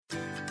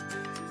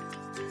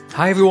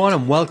Hi everyone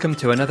and welcome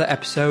to another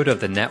episode of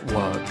The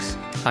Networks.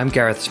 I'm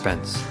Gareth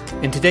Spence.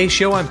 In today's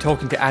show I'm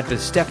talking to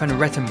Adva's Stefan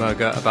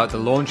Rettenberger about the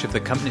launch of the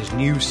company's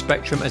new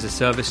Spectrum as a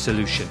Service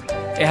solution.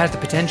 It has the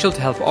potential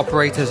to help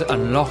operators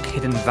unlock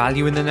hidden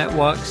value in the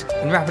networks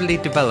and rapidly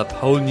develop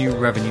whole new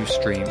revenue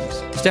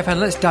streams. Stefan,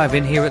 let's dive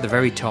in here at the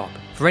very top.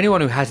 For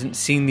anyone who hasn't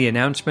seen the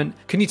announcement,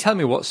 can you tell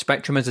me what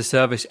Spectrum as a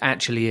Service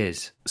actually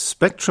is?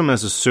 Spectrum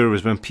as a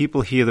Service, when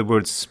people hear the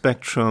word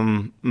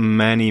spectrum,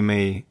 many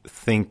may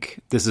think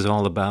this is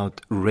all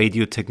about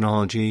radio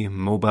technology,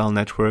 mobile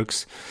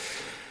networks.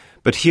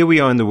 But here we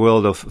are in the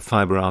world of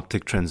fiber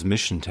optic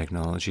transmission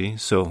technology.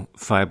 So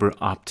fiber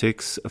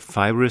optics,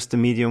 fiber is the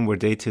medium where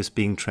data is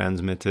being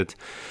transmitted.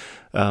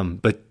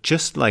 But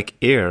just like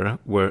air,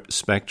 where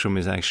spectrum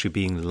is actually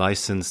being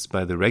licensed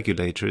by the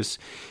regulators,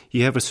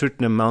 you have a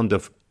certain amount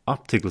of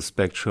optical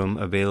spectrum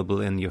available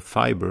in your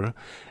fiber,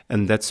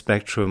 and that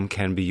spectrum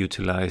can be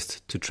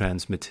utilized to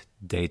transmit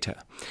data.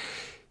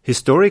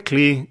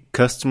 Historically,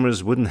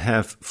 customers wouldn't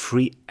have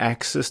free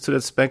access to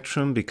that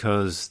spectrum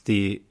because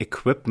the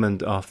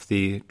equipment of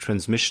the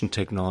transmission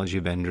technology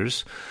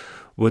vendors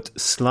would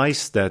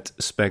slice that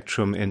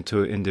spectrum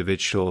into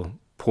individual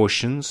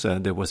portions.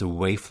 There was a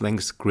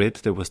wavelengths grid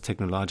that was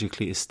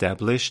technologically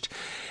established,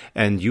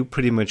 and you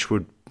pretty much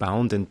were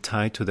bound and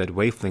tied to that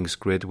wavelengths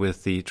grid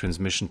with the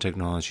transmission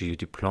technology you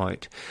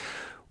deployed.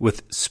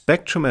 With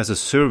Spectrum as a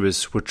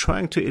Service, we're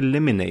trying to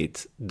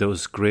eliminate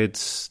those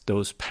grids,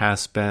 those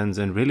passbands,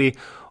 and really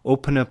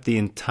open up the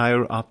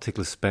entire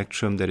optical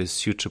spectrum that is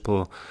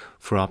suitable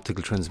for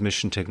optical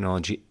transmission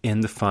technology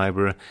in the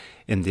fiber,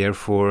 and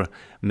therefore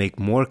make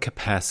more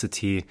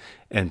capacity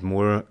and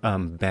more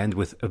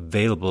bandwidth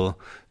available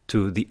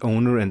to the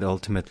owner and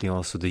ultimately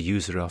also the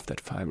user of that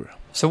fiber.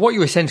 So what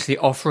you're essentially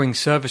offering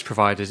service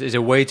providers is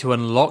a way to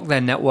unlock their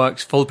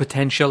network's full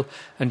potential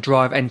and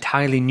drive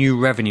entirely new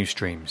revenue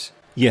streams.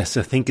 Yes,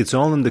 I think it's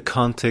all in the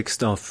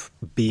context of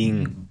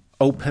being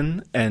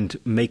open and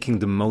making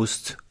the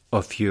most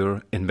of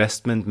your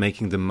investment,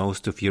 making the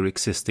most of your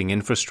existing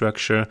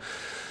infrastructure.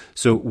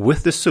 So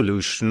with the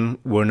solution,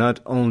 we're not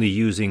only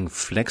using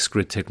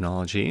FlexGrid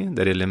technology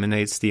that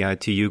eliminates the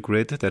ITU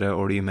grid that I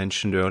already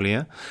mentioned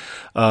earlier,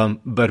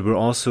 but we're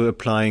also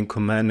applying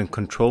command and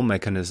control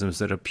mechanisms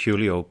that are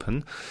purely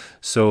open.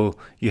 So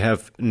you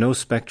have no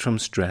spectrum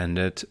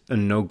stranded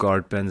and no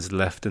guard bands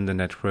left in the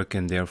network,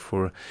 and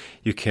therefore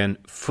you can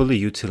fully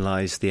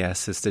utilize the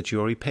assets that you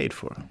already paid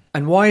for.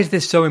 And why is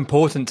this so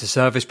important to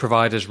service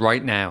providers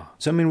right now?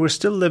 So, we're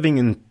still living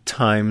in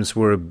times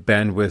where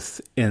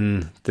bandwidth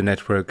in the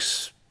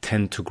networks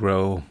tend to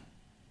grow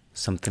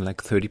something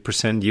like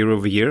 30% year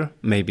over year,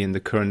 maybe in the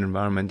current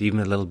environment, even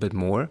a little bit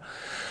more.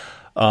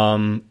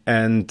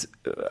 And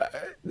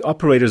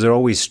operators are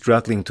always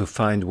struggling to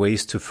find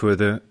ways to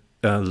further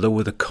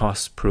lower the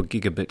cost per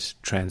gigabit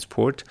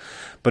transport,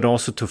 but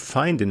also to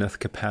find enough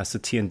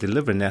capacity and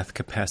deliver enough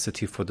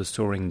capacity for the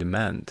soaring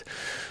demand.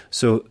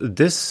 So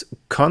this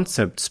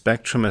concept,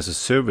 Spectrum as a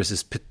Service,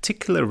 is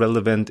particularly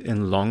relevant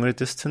in longer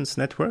distance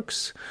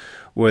networks,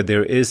 where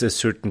there is a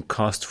certain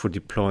cost for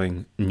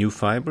deploying new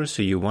fiber.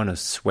 So you want to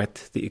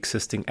sweat the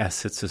existing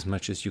assets as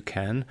much as you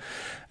can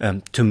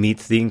to meet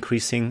the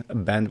increasing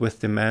bandwidth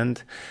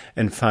demand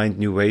and find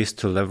new ways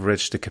to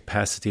leverage the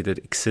capacity that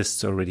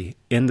exists already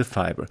in the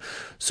fiber.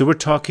 So we're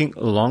talking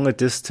longer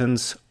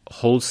distance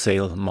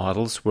wholesale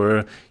models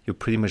where you're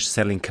pretty much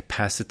selling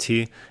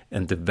capacity,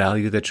 and the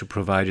value that you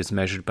provide is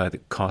measured by the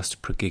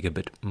cost per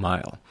gigabit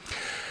mile.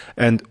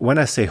 And when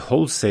I say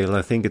wholesale,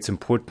 I think it's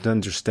important to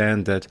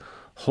understand that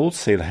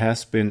wholesale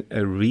has been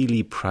a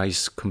really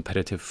price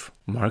competitive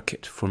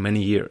market for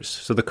many years.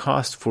 So the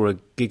cost for a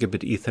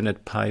gigabit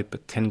Ethernet pipe, a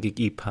 10 gig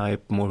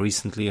e-pipe, more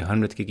recently a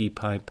 100 gig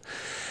e-pipe,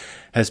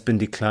 has been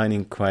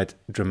declining quite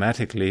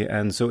dramatically.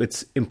 And so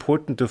it's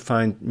important to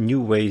find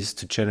new ways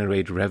to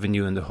generate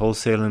revenue in the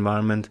wholesale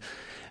environment.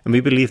 And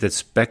we believe that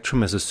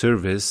Spectrum as a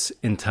Service,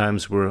 in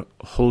times where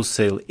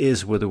wholesale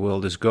is where the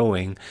world is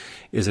going,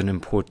 is an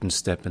important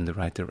step in the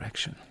right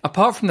direction.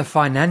 Apart from the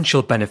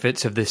financial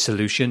benefits of this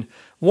solution,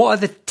 what are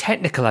the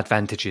technical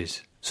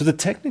advantages? So the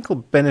technical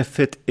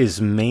benefit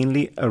is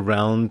mainly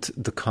around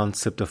the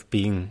concept of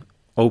being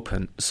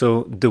open.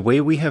 So the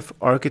way we have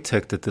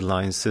architected the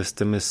line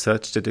system is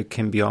such that it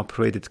can be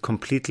operated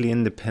completely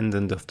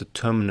independent of the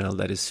terminal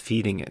that is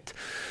feeding it.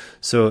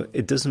 So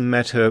it doesn't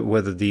matter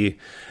whether the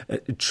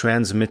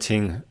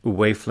transmitting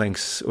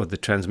wavelengths or the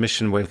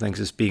transmission wavelengths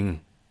is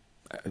being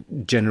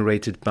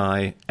generated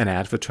by an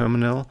ADVA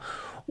terminal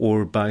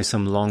or by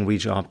some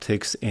long-reach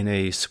optics in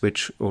a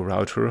switch or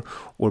router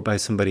or by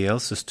somebody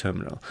else's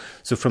terminal.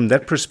 So from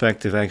that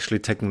perspective, actually,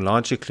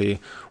 technologically,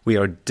 we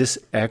are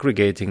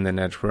disaggregating the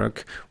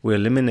network, we're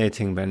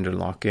eliminating vendor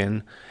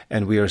lock-in,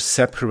 and we are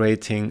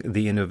separating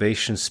the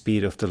innovation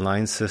speed of the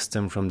line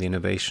system from the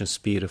innovation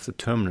speed of the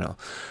terminal.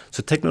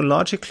 So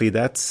technologically,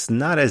 that's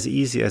not as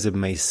easy as it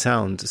may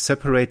sound.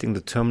 Separating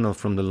the terminal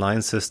from the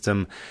line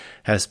system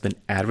has been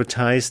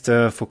advertised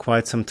for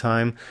quite some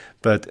time,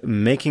 But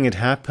making it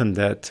happen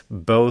that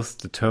both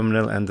the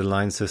terminal and the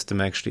line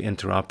system actually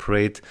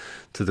interoperate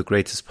to the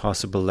greatest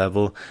possible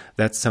level,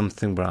 that's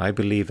something where I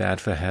believe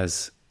ADVA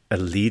has a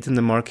lead in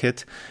the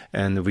market,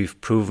 and we've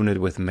proven it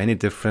with many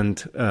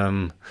different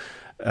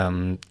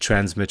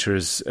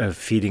transmitters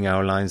feeding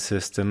our line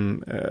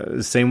system,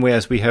 the same way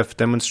as we have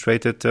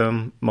demonstrated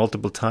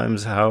multiple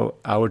times how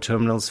our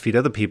terminals feed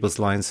other people's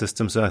line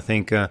systems. So I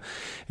think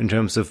in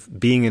terms of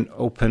being an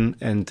open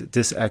and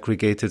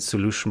disaggregated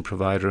solution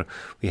provider,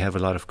 we have a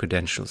lot of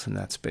credentials in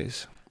that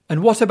space.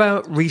 And what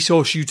about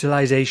resource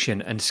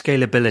utilization and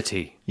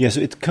scalability? Yes,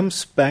 it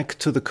comes back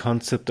to the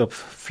concept of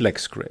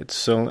FlexGrid.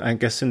 So I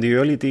guess in the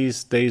early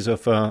days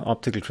of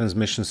optical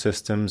transmission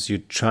systems, you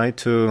try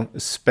to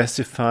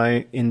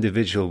specify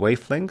individual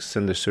wavelengths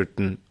and a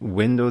certain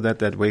window that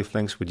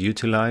wavelengths would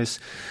utilize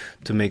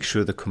to make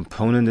sure the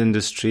component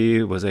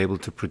industry was able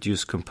to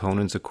produce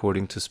components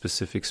according to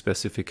specific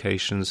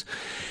specifications.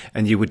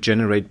 And you would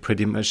generate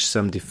pretty much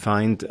some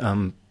defined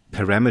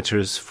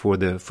parameters for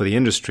the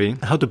industry,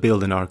 how to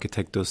build and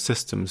architect those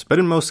systems. But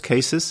in most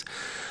cases,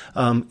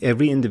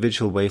 every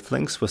individual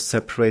wavelength was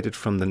separated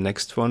from the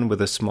next one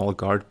with a small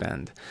guard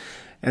band.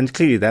 And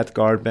clearly that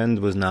guard band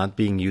was not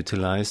being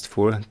utilized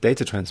for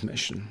data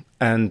transmission.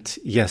 And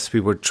yes, we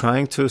were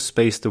trying to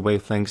space the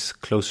wavelengths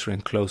closer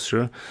and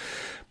closer.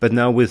 But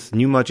now with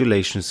new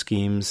modulation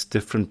schemes,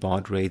 different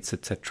baud rates,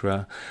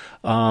 etc.,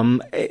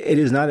 it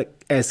is not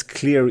as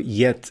clear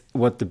yet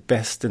what the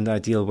best and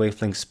ideal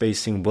wavelength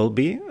spacing will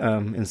be.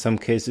 In some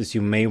cases,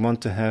 you may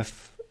want to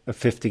have a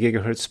 50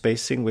 gigahertz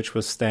spacing, which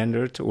was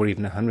standard, or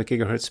even 100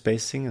 gigahertz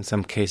spacing. In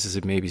some cases,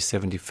 it may be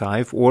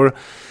 75 or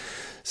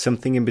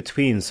something in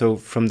between. So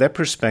from that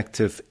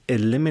perspective,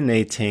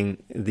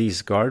 eliminating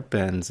these guard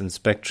bands and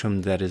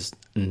spectrum that is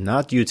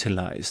not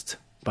utilized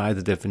by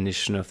the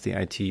definition of the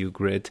ITU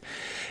grid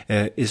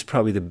is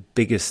probably the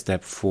biggest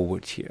step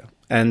forward here.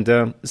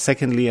 And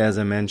secondly, as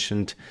I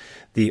mentioned,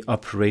 the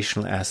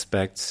operational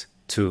aspects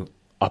to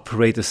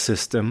operate a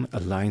system, a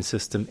line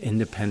system,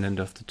 independent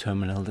of the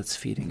terminal that's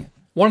feeding it.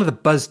 One of the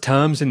buzz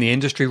terms in the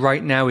industry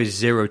right now is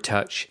zero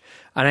touch.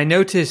 And I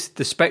noticed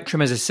the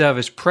Spectrum as a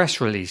Service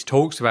press release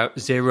talks about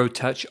zero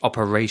touch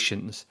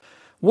operations.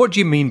 What do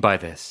you mean by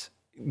this?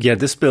 Yeah,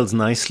 this builds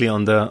nicely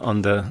on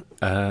the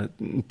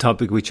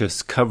topic we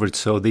just covered.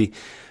 So the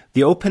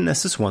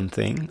openness is one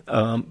thing,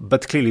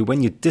 but clearly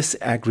when you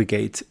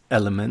disaggregate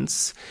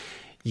elements,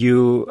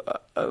 you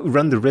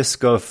run the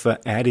risk of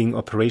adding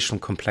operational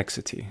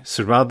complexity.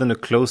 So rather than a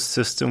closed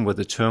system where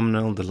the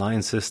terminal, the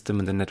line system,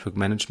 and the network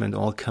management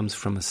all comes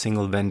from a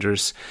single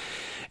vendor's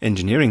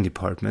engineering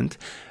department,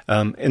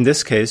 in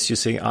this case, you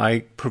say,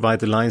 I provide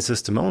the line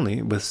system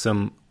only with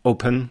some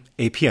open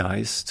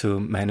APIs to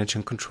manage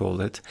and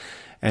control it,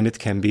 and it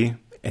can be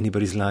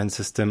anybody's line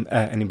system,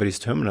 anybody's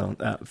terminal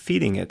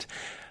feeding it.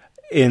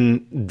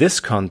 In this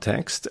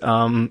context,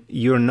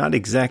 you're not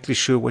exactly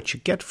sure what you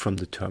get from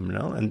the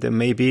terminal, and there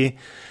may be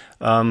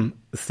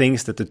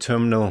things that the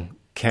terminal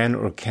can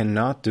or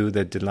cannot do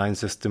that the line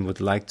system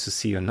would like to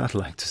see or not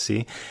like to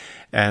see.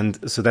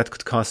 And so that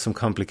could cause some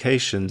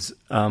complications.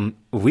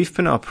 We've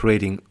been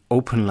operating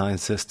open line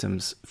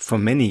systems for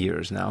many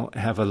years now,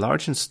 have a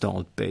large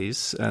installed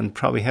base, and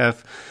probably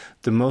have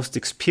the most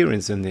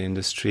experience in the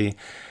industry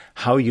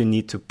how you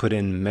need to put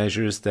in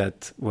measures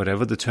that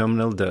whatever the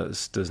terminal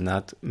does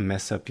not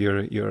mess up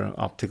your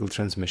optical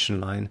transmission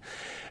line.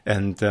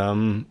 And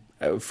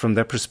from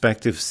that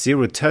perspective,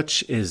 zero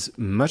touch is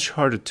much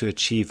harder to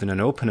achieve in an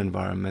open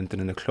environment than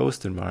in a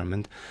closed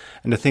environment.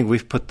 And I think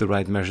we've put the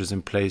right measures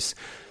in place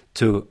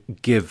to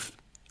give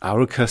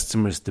our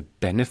customers the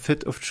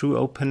benefit of true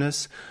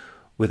openness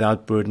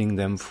without burdening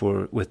them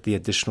with the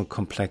additional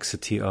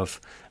complexity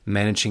of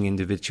managing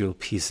individual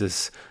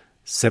pieces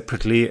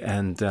separately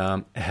and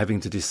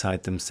having to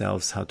decide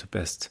themselves how to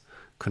best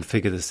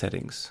configure the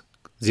settings.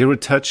 Zero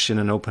touch in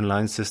an open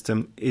line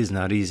system is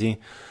not easy,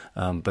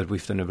 but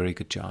we've done a very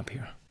good job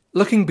here.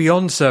 Looking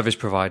beyond service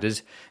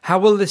providers, how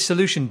will this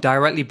solution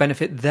directly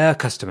benefit their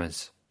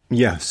customers?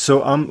 Yeah,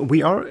 so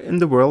we are in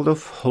the world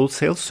of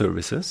wholesale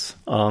services.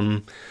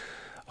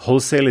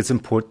 Wholesale, it's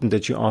important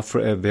that you offer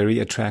a very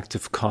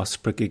attractive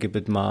cost per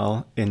gigabit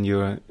mile in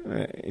your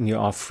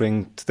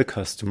offering to the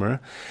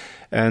customer.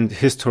 And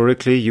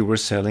historically, you were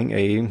selling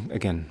a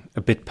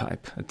bit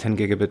pipe, a 10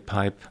 gigabit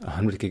pipe, a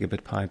 100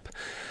 gigabit pipe.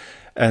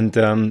 And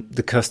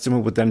the customer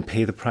would then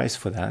pay the price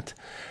for that.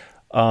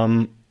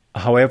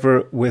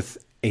 However, with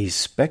a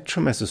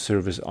Spectrum as a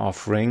Service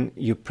offering,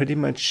 you pretty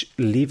much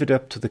leave it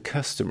up to the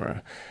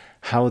customer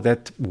how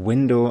that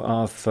window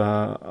of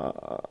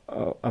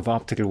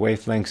optical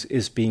wavelengths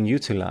is being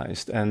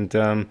utilized.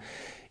 And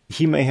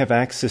he may have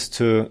access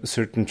to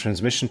certain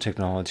transmission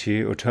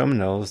technology or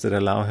terminals that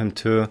allow him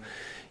to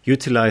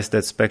utilize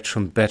that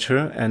spectrum better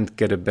and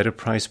get a better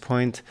price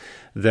point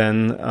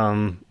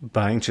than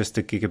buying just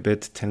a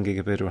gigabit, 10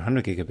 gigabit or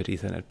 100 gigabit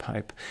Ethernet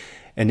pipe.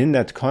 And in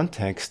that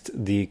context,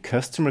 the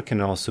customer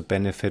can also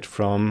benefit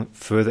from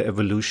further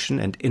evolution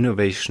and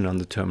innovation on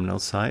the terminal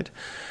side.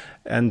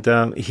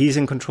 And he's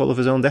in control of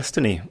his own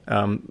destiny,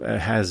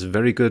 has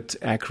very good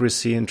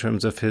accuracy in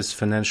terms of his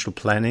financial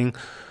planning,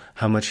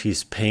 how much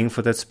he's paying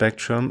for that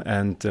spectrum.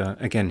 And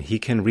again, he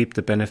can reap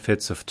the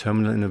benefits of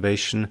terminal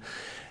innovation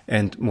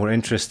and more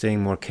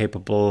interesting, more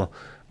capable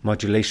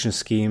modulation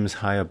schemes,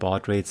 higher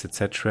baud rates,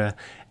 etc.,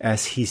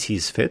 as he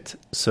sees fit.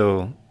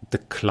 So the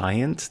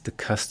client, the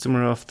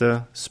customer of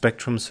the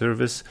spectrum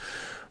service,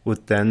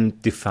 would then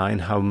define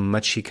how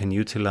much he can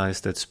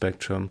utilize that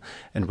spectrum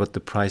and what the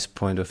price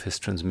point of his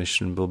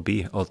transmission will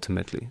be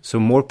ultimately. So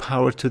more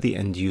power to the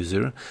end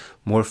user,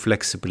 more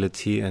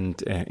flexibility,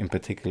 and in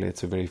particular,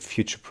 it's a very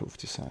future-proof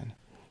design.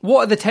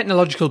 What are the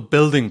technological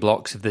building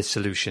blocks of this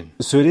solution?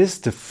 So it is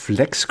the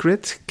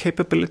FlexGrid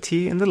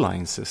capability in the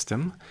line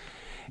system.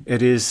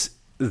 It is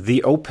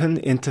the open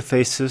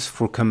interfaces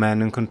for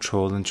command and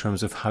control in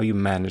terms of how you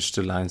manage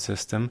the line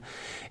system.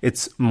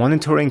 It's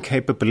monitoring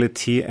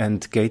capability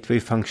and gateway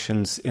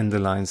functions in the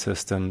line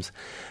systems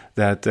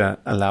that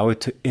allow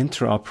it to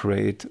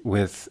interoperate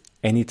with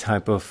any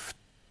type of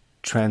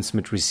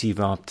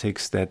transmit-receive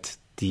optics that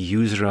the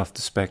user of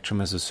the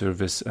spectrum as a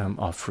service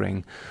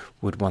offering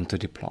would want to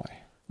deploy.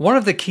 One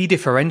of the key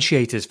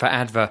differentiators for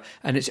ADVA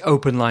and its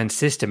open line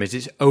system is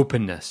its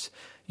openness.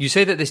 You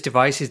say that this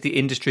device is the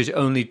industry's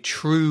only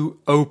true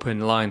open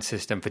line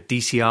system for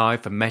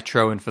DCI, for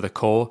Metro, and for the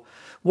core.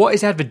 What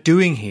is ADVA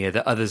doing here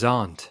that others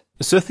aren't?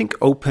 So I think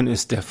open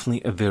is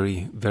definitely a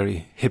very,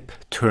 very hip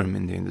term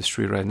in the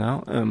industry right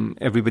now.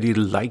 Everybody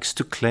likes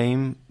to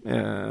claim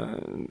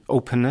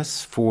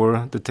openness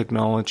for the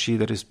technology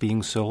that is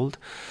being sold.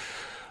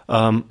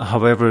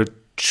 However,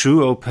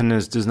 true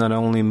openness does not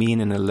only mean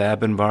in a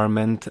lab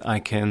environment I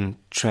can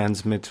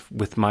transmit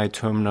with my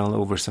terminal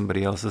over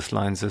somebody else's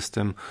line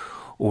system,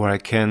 or I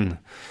can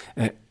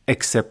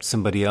accept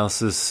somebody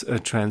else's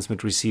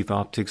transmit-receive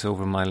optics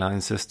over my line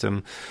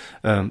system.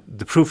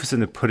 The proof is in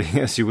the pudding,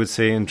 as you would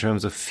say, in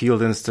terms of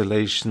field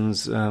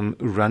installations,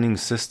 running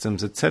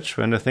systems,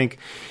 etc. And I think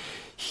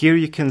here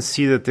you can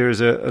see that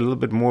there's a little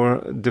bit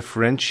more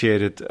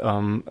differentiated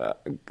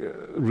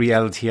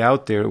reality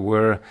out there,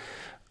 where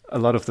a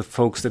lot of the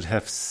folks that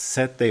have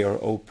said they are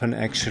open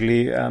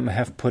actually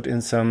have put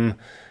in some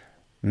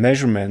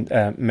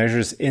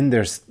measures in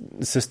their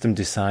system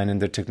design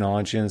and their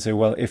technology, and say,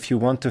 well, if you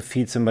want to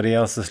feed somebody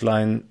else's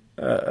line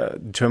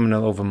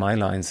terminal over my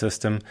line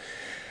system,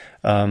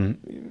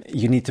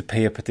 you need to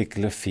pay a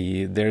particular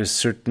fee. There's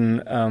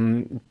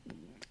certain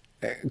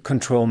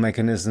control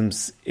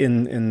mechanisms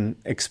in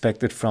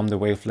expected from the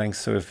wavelength.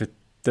 So if it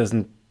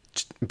doesn't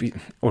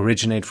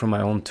originate from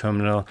my own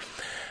terminal,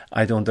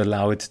 I don't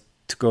allow it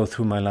to go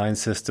through my line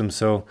system.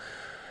 So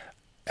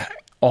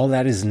all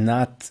that is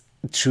not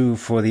true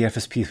for the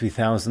FSP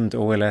 3000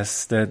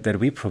 OLS that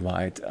we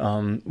provide.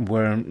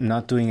 We're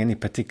not doing any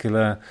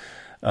particular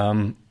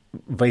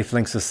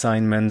wavelengths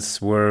assignments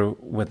where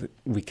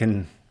we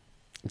can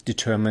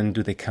determine,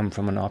 do they come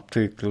from an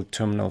optical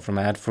terminal from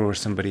ADVA or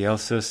somebody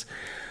else's.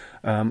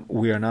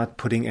 We are not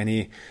putting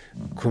any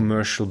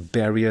commercial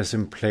barriers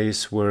in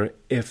place where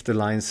if the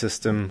line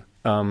system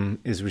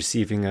is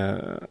receiving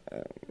a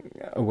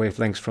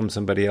wavelength from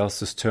somebody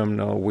else's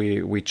terminal,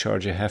 we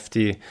charge a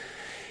hefty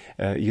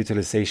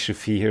utilization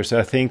fee here. So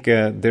I think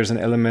there's an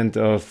element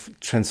of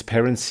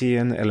transparency,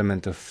 an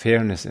element of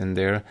fairness in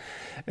there,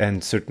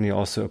 and certainly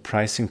also a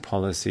pricing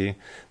policy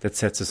that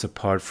sets us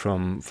apart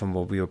from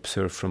what we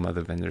observe from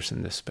other vendors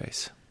in this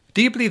space.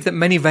 Do you believe that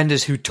many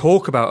vendors who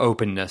talk about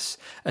openness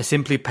are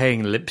simply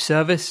paying lip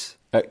service?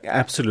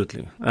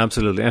 Absolutely.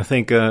 I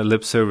think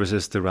lip service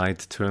is the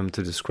right term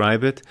to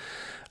describe it.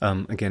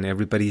 Again,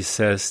 everybody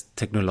says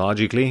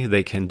technologically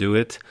they can do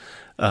it.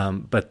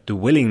 But the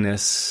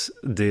willingness,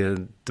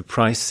 the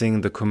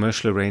pricing, the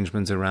commercial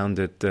arrangements around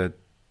it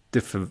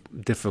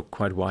differ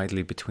quite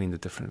widely between the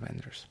different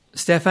vendors.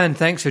 Stefan,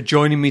 thanks for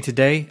joining me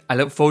today. I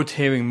look forward to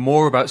hearing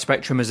more about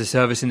Spectrum as a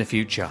service in the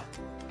future.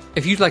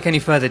 If you'd like any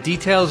further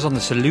details on the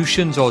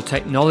solutions or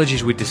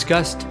technologies we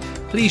discussed,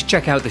 please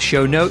check out the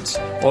show notes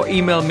or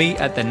email me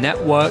at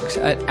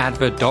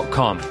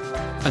thenetworks@adva.com.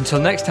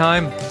 Until next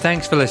time,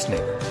 thanks for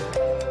listening.